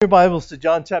Your Bibles to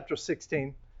John chapter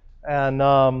 16, and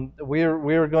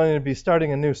we're going to be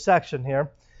starting a new section here.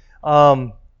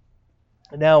 Now,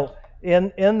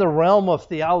 in the realm of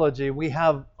theology, we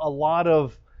have a lot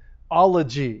of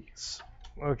ologies.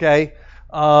 Okay,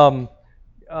 the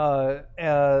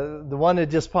one that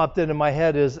just popped into my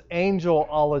head is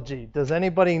angelology. Does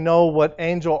anybody know what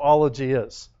angelology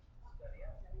is?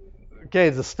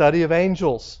 Okay, the study of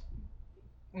angels.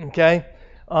 Okay.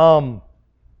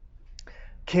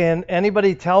 Can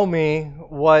anybody tell me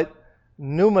what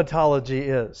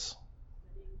pneumatology is?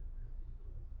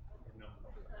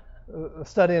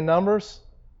 Study in numbers?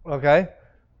 Okay.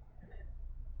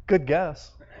 Good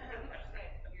guess.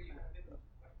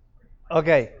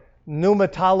 Okay.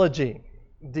 Pneumatology.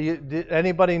 Do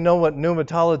anybody know what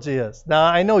pneumatology is? Now,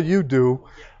 I know you do.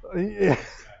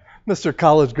 Mr.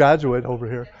 College graduate over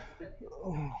here.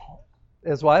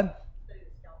 Is what?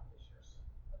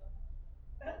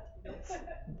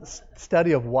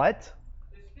 Study of what?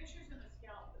 There's fissures in the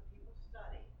scalp that people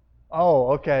study.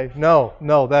 Oh, okay. No,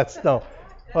 that's no.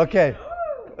 Okay.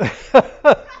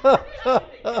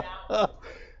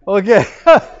 Okay.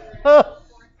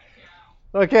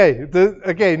 Okay.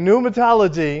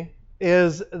 Pneumatology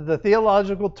is the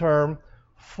theological term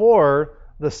for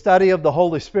the study of the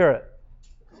Holy Spirit.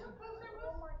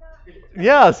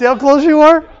 Yeah, see how close you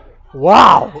are?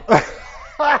 Wow.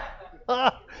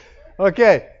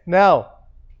 Okay, now,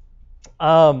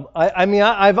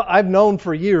 I've known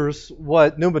for years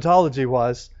what pneumatology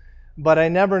was, but I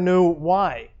never knew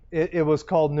why it was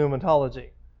called pneumatology.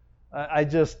 I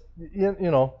just,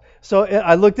 so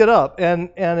I looked it up,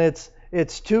 and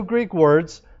it's two Greek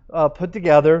words put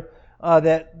together.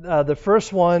 The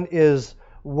first one is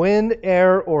wind,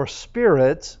 air, or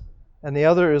spirit, and the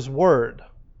other is word.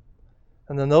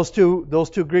 And then those two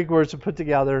Greek words are put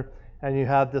together, and you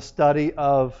have the study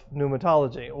of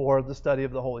pneumatology, or the study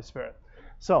of the Holy Spirit.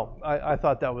 So I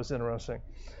thought that was interesting.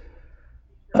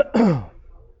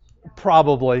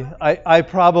 Probably. I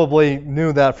probably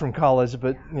knew that from college,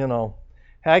 but,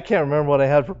 I can't remember what I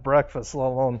had for breakfast, let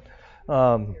alone.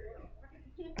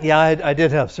 Yeah, I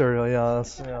did have cereal, yeah.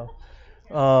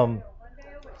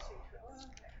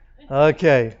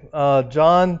 Okay,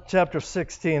 John chapter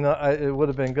 16. It would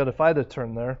have been good if I'd have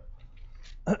turned there.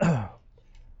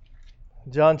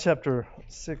 John chapter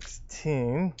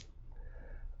 16.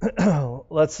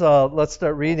 Let's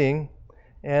start reading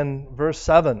in verse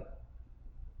 7.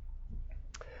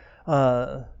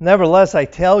 Nevertheless, I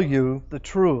tell you the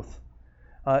truth.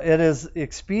 It is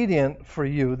expedient for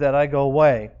you that I go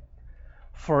away.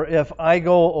 For if I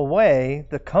go away,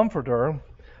 the Comforter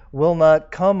will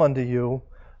not come unto you,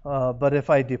 but if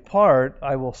I depart,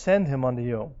 I will send him unto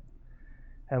you.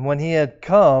 And when he had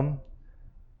come,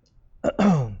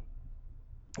 and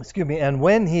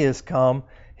when he is come,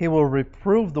 he will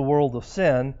reprove the world of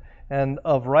sin and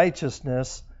of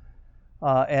righteousness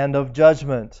and of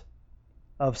judgment.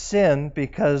 Of sin,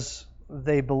 because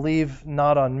they believe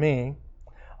not on me.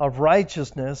 Of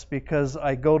righteousness, because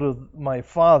I go to my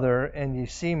Father, and ye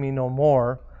see me no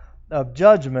more. Of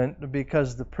judgment,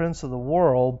 because the prince of the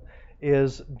world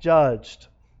is judged.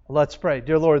 Let's pray.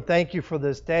 Dear Lord, thank you for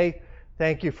this day.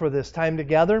 Thank you for this time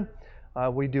together.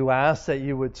 We do ask that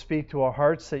you would speak to our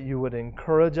hearts, that you would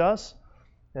encourage us,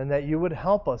 and that you would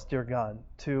help us, dear God,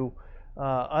 to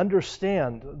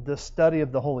understand the study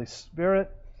of the Holy Spirit.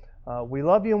 We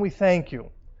love you and we thank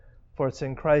you. For it's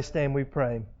in Christ's name we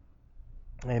pray.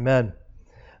 Amen.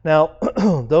 Now,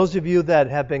 those of you that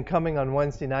have been coming on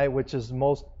Wednesday night, which is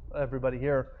most everybody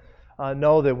here,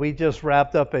 know that we just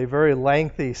wrapped up a very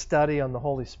lengthy study on the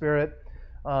Holy Spirit.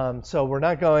 So we're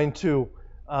not going to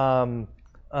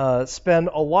spend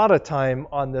a lot of time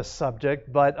on this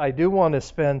subject, but I do want to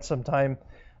spend some time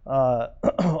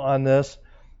on this.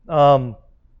 The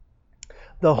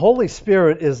Holy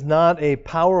Spirit is not a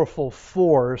powerful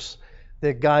force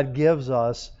that God gives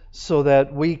us so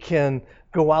that we can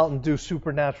go out and do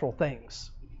supernatural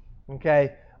things.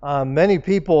 Okay? Many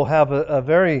people have a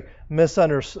very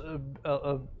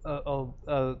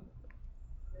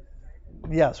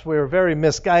yes, we're very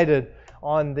misguided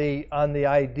on the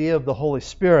idea of the Holy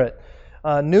Spirit.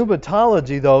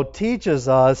 Pneumatology, though, teaches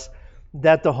us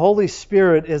that the Holy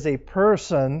Spirit is a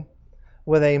person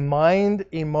with a mind,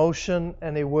 emotion,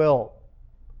 and a will.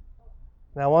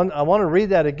 Now, I want to read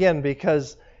that again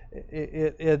because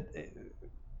it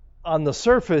on the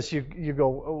surface you go,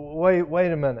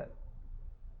 wait a minute.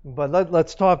 But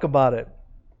let's talk about it.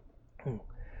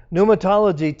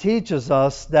 Pneumatology teaches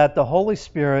us that the Holy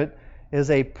Spirit is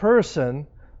a person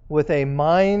with a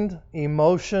mind,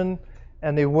 emotion,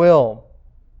 and a will.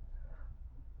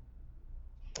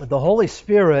 the Holy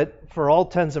Spirit, for all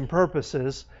intents and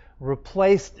purposes,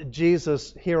 replaced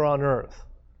Jesus here on earth.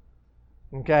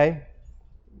 Okay?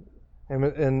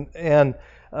 And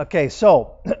okay,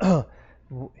 so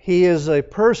he is a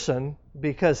person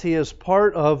because he is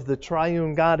part of the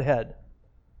triune Godhead.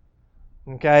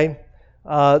 Okay?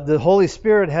 The Holy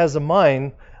Spirit has a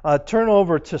mind. Turn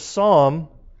over to Psalm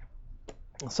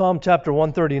chapter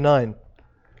 139.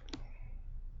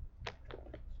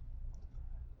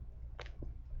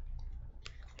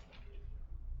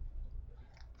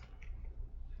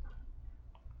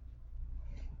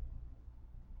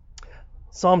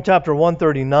 Psalm chapter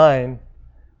 139,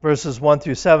 verses 1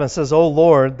 through 7 says, O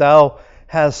Lord, thou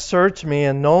hast searched me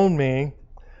and known me.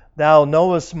 Thou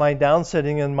knowest my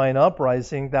downsitting and mine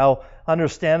uprising. Thou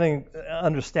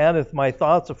understandeth my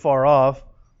thoughts afar off.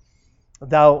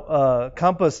 Thou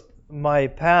compassest my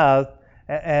path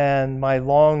and my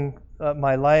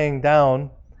lying down,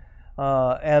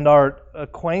 and art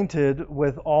acquainted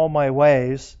with all my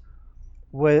ways.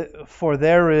 For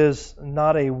there is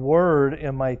not a word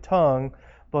in my tongue,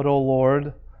 but, O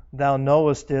Lord, thou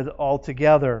knowest it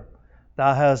altogether.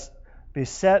 Thou hast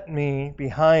beset me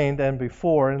behind and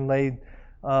before, and laid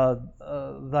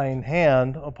thine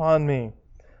hand upon me.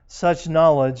 Such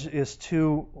knowledge is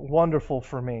too wonderful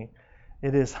for me.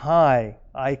 It is high,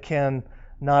 I can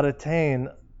not attain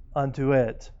unto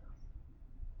it.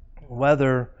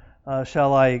 Whether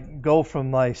shall I go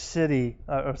from thy city,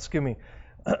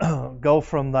 go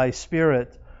from thy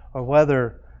spirit, or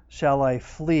whether shall I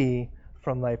flee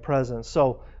from thy presence?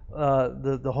 So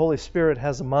the Holy Spirit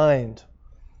has a mind.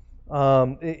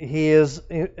 He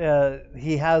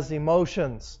has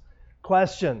emotions.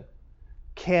 Question: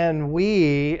 can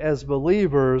we as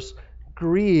believers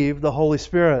grieve the Holy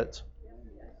Spirit?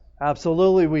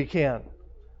 Absolutely, we can.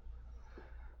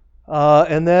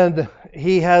 And then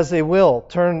he has a will.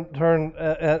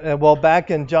 Well,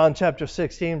 back in John chapter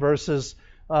 16,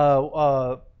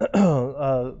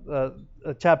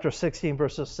 chapter 16,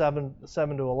 verses 7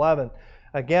 to 11.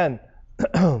 Again,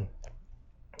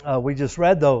 we just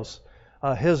read those.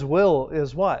 His will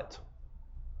is what?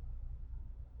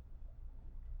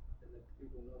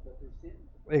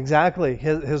 Exactly.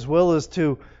 His will is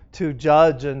to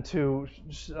judge and to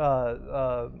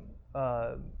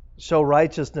show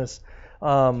righteousness.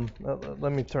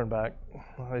 Let me turn back.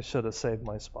 I should have saved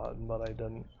my spot, but I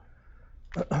didn't.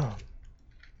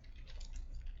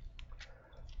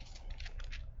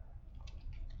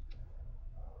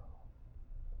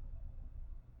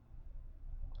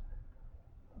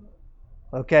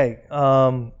 Okay.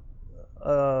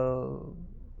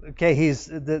 Okay. He's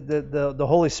the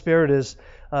Holy Spirit is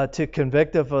to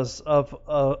convict us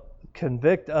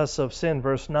of sin.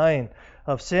 Verse 9,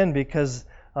 of sin because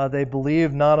they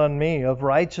believe not on me, of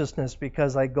righteousness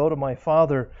because I go to my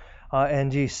Father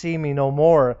and ye see me no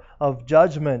more, of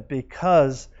judgment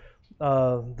because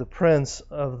the prince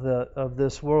of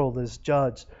this world is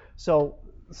judged. So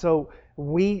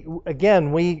we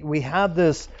have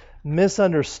this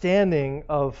misunderstanding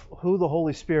of who the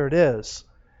Holy Spirit is,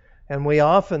 and we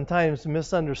oftentimes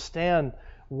misunderstand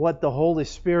what the Holy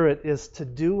Spirit is to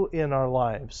do in our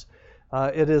lives.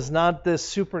 It is not this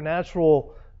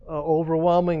supernatural,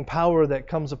 overwhelming power that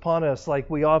comes upon us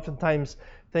like we oftentimes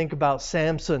think about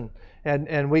Samson,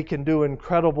 and we can do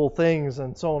incredible things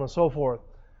and so on and so forth.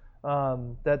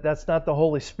 That's not the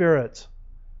Holy Spirit.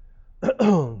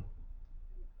 I'm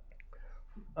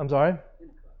sorry?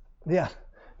 Yeah,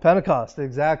 Pentecost,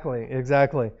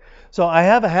 exactly. So I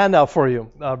have a handout for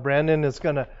you. Brandon is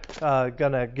gonna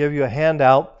give you a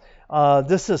handout.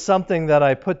 This is something that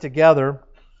I put together.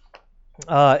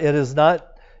 It is not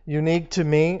unique to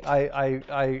me.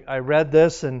 I read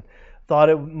this and thought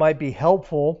it might be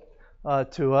helpful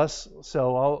to us.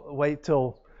 So I'll wait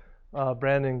till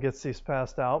Brandon gets these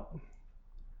passed out.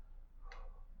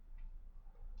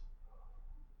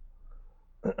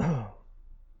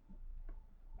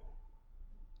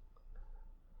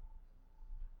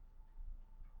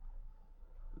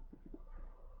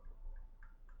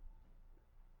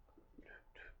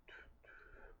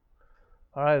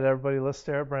 All right, everybody, let's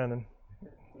stare at Brandon.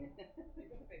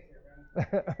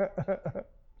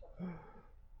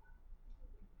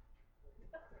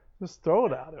 Just throw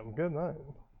it at him. Good night.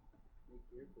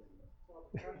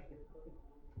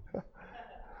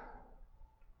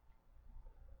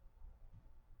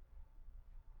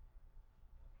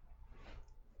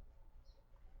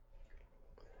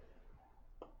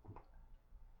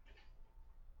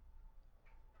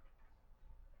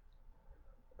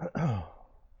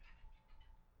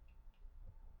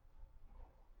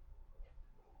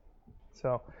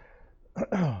 So,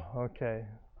 okay.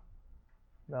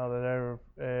 Now that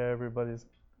everybody's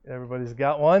Everybody's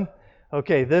got one?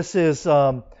 Okay, this is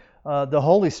the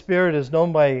Holy Spirit is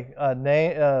known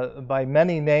by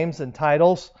many names and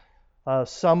titles,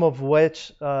 some of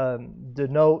which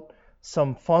denote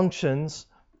some functions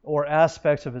or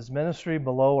aspects of his ministry.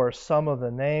 Below are some of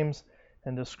the names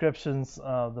and descriptions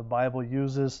the Bible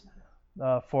uses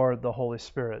for the Holy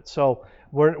Spirit. So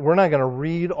we're not going to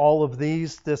read all of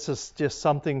these. This is just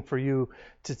something for you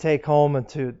to take home and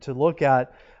to look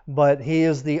at. But he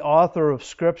is the author of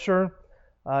Scripture.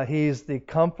 He's the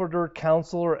comforter,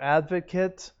 counselor,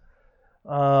 advocate.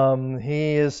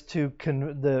 He is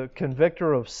the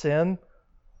convictor of sin,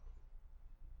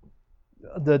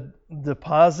 the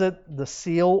deposit, the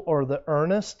seal, or the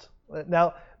earnest.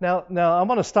 Now, I'm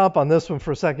going to stop on this one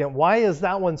for a second. Why is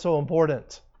that one so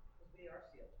important?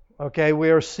 Okay,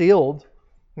 we are sealed.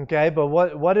 Okay, but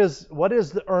what is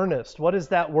the earnest? What does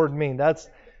that word mean? That's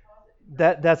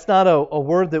not a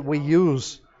word that we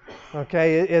use.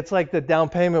 Okay, it's like the down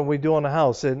payment we do on a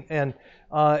house, and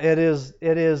it is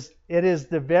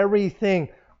the very thing.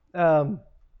 How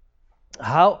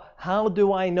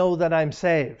do I know that I'm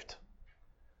saved?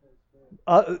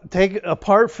 Take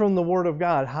apart from the Word of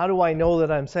God. How do I know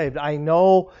that I'm saved? I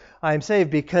know I'm saved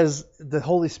because the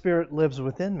Holy Spirit lives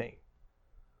within me.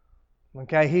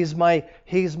 Okay, He's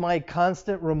my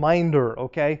constant reminder.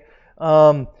 Okay.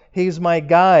 He's my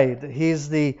guide. He's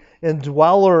the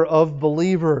indweller of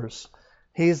believers.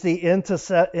 He's the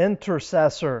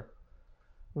intercessor,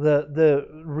 the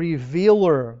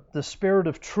revealer, the Spirit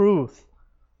of truth,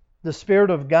 the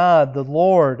Spirit of God, the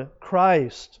Lord,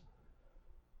 Christ,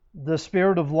 the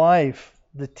Spirit of life,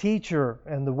 the teacher,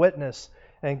 and the witness.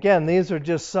 And again, these are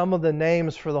just some of the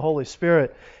names for the Holy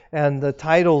Spirit and the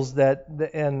titles that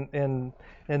and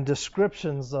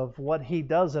descriptions of what He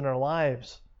does in our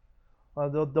lives.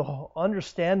 The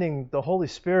understanding the Holy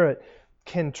Spirit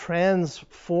can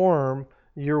transform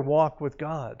your walk with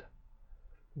God,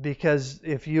 because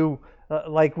if you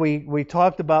like we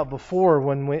talked about before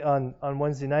when we on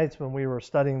Wednesday nights when we were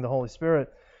studying the Holy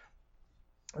Spirit,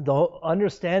 the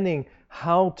understanding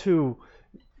how to,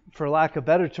 for lack of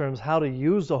better terms, how to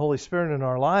use the Holy Spirit in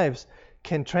our lives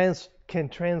can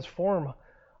transform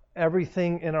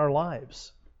everything in our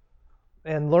lives.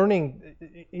 And learning,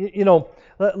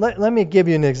 let me give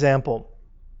you an example.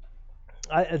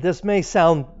 This may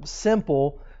sound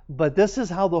simple, but this is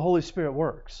how the Holy Spirit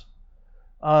works.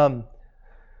 It's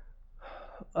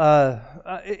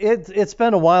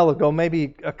been a while ago,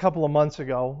 maybe a couple of months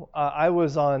ago. I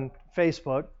was on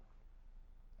Facebook,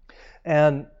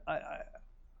 and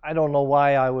I don't know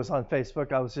why I was on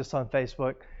Facebook. I was just on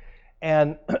Facebook,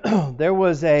 and there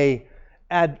was a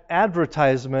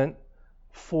advertisement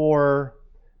for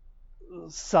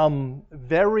some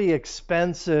very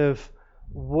expensive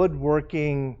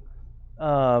woodworking,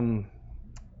 well,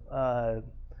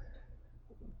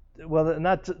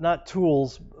 not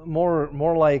tools,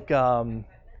 more like,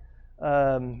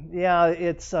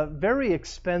 it's very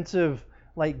expensive,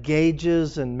 like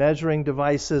gauges and measuring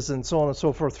devices and so on and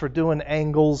so forth for doing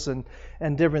angles and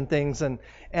different things. And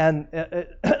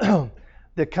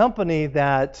the company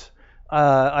that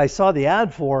I saw the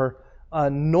ad for,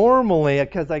 normally,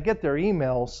 because I get their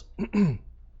emails,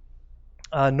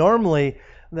 normally,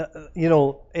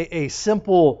 a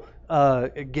simple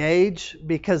gauge,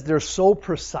 because they're so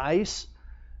precise,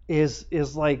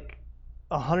 is like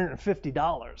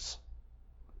 $150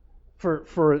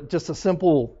 for just a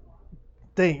simple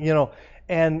thing,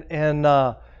 and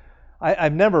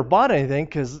I've never bought anything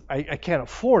because I can't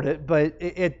afford it, but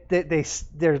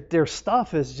their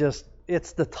stuff is just,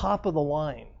 it's the top of the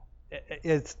line.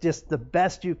 It's just the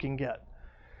best you can get.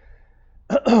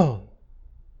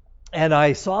 And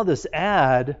I saw this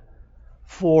ad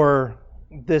for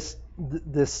this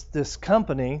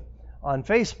company on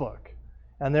Facebook,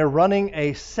 and they're running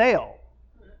a sale.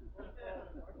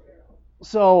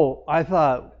 So I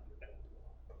thought,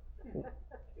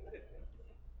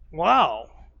 wow,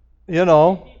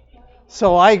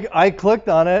 So I clicked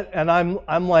on it, and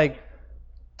I'm like,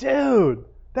 dude,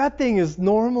 that thing is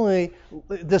normally,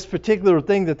 this particular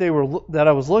thing that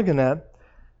I was looking at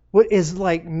is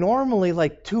like normally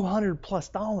like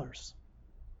 $200+,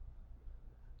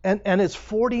 and it's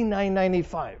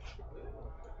 $49.95,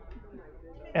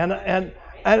 and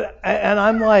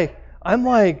I'm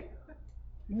like,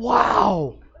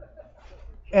 wow,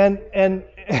 and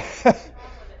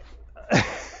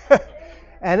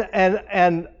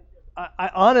and I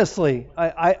honestly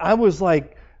I was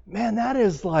like, man, that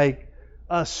is like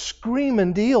a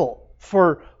screaming deal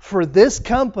for this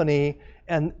company,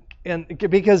 and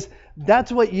because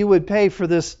that's what you would pay for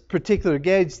this particular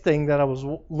gauge thing that I was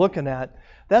looking at.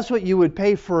 That's what you would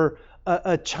pay for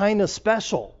a China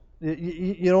special.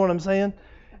 You know what I'm saying?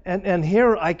 And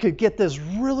here I could get this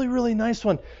really, really nice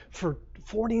one for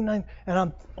 $49,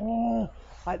 and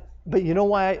but you know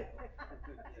why?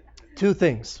 Two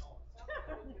things.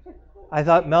 I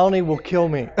thought Melanie will kill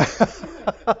me.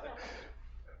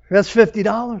 That's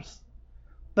 $50.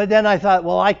 But then I thought,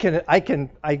 well, I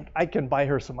can buy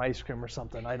her some ice cream or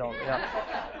something. I don't.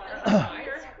 Yeah.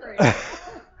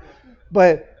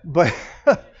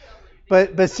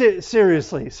 but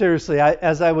seriously,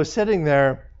 as I was sitting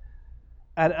there,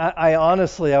 and I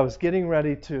honestly, I was getting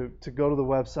ready to go to the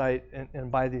website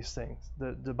and buy these things.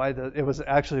 It was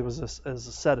a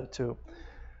set of two,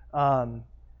 and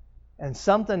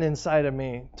something inside of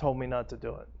me told me not to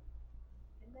do it.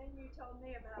 And then you told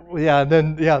me about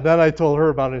it. Then I told her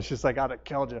about it. And she's like, I'd have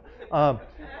killed you.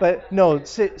 But no,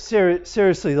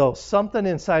 seriously though, something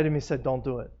inside of me said, don't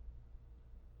do it.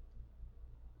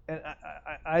 And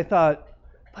I thought,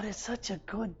 but it's such a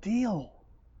good deal.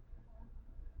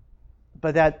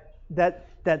 But that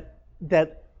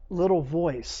little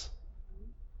voice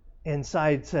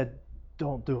inside said,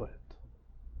 don't do it.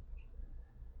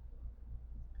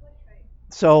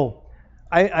 So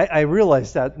I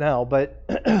realize that now, but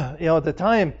at the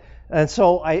time, and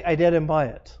so I didn't buy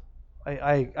it.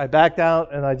 I backed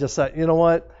out, and I just thought, you know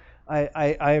what?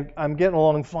 I'm getting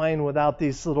along fine without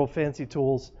these little fancy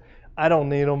tools. I don't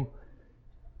need them.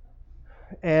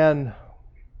 And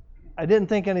I didn't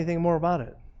think anything more about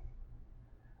it.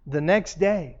 The next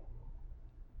day,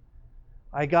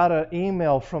 I got an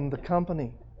email from the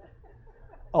company.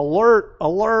 Alert,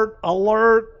 alert,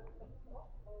 alert.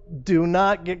 Do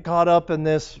not get caught up in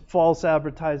this false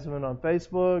advertisement on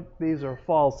Facebook. These are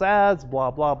false ads,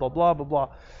 blah, blah, blah, blah, blah, blah.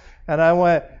 And I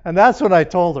went, and that's what I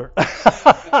told her.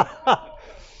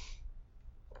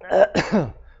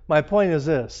 My point is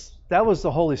this. That was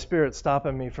the Holy Spirit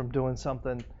stopping me from doing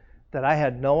something that I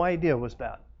had no idea was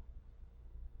bad.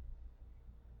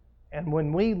 And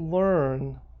when we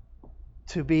learn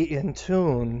to be in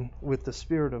tune with the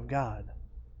Spirit of God,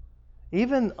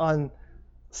 even on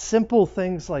simple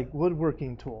things like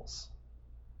woodworking tools,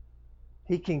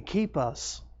 He can keep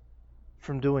us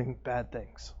from doing bad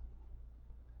things.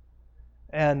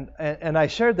 And I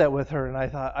shared that with her, and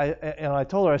I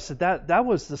told her, I said that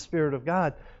was the Spirit of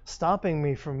God stopping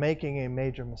me from making a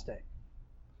major mistake.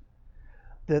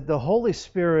 That the Holy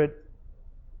Spirit's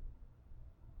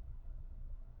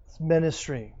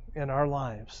ministry in our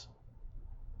lives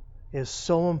is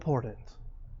so important.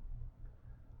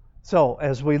 So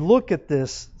as we look at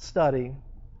this study,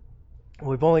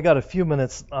 we've only got a few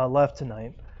minutes left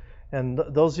tonight, and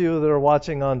those of you that are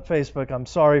watching on Facebook, I'm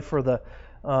sorry for the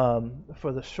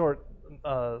short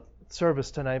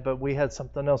service tonight, but we had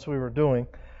something else we were doing.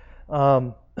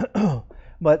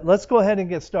 But let's go ahead and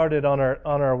get started on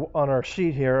our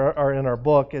sheet here, or in our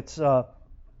book. It's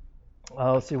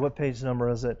let's see, what page number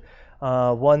is it?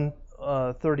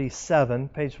 137,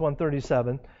 page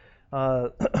 137,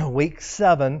 week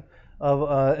 7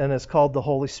 of, and it's called the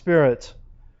Holy Spirit.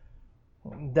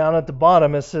 Down at the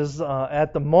bottom it says,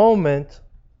 at the moment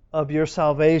of your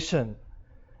salvation,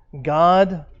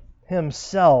 God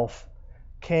Himself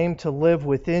came to live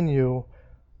within you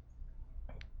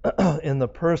in the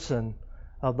person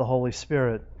of the Holy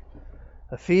Spirit.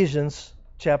 Ephesians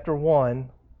chapter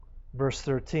 1, verse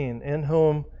 13, in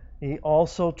whom ye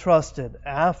also trusted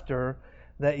after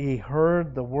that ye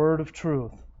heard the word of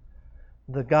truth,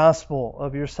 the gospel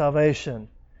of your salvation,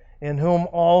 in whom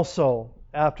also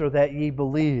after that ye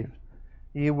believed,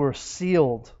 ye were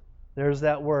sealed. There's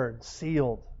that word,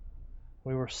 sealed.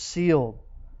 We were sealed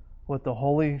with the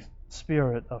Holy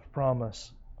Spirit of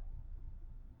promise.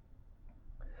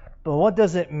 But what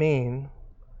does it mean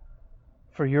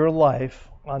for your life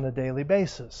on a daily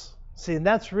basis? See, and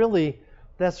that's really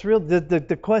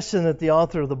the question that the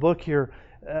author of the book here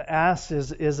asks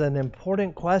is an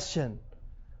important question.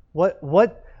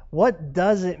 What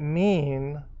does it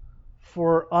mean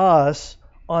for us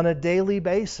on a daily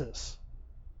basis?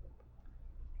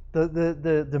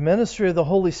 The ministry of the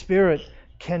Holy Spirit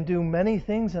can do many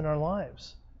things in our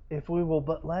lives if we will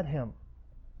but let Him.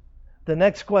 The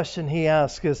next question he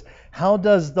asks is, how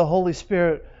does the Holy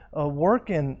Spirit work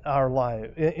in our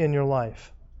life, in your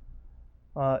life?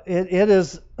 It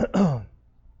is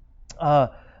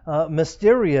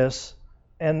mysterious,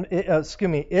 and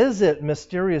is it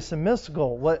mysterious and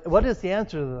mystical? What is the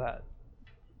answer to that?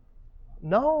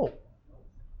 No.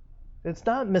 It's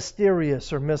not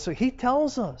mysterious or mystical. He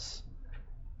tells us.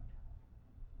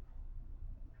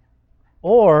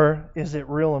 Or is it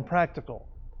real and practical?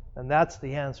 And that's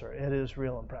the answer. It is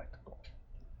real and practical.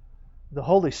 The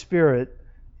Holy Spirit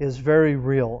is very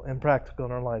real and practical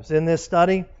in our lives. In this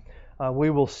study, We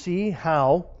will see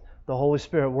how the Holy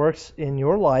Spirit works in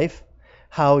your life,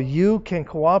 how you can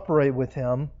cooperate with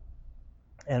Him,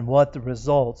 and what the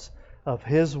results of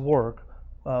His work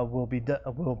will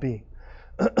be.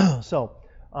 So,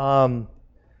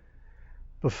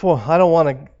 before I don't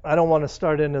want to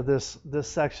start into this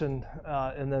section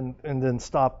and then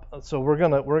stop. So we're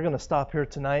gonna stop here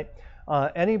tonight.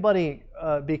 Anybody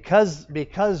because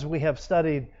we have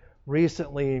studied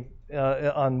recently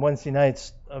on Wednesday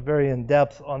nights very in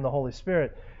depth on the Holy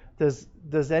Spirit.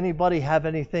 Does anybody have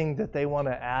anything that they want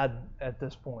to add at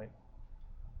this point?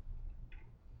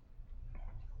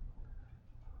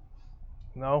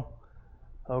 No?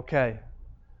 Okay.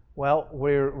 Well,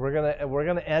 we're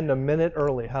gonna end a minute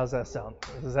early. How's that sound?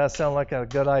 Does that sound like a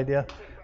good idea?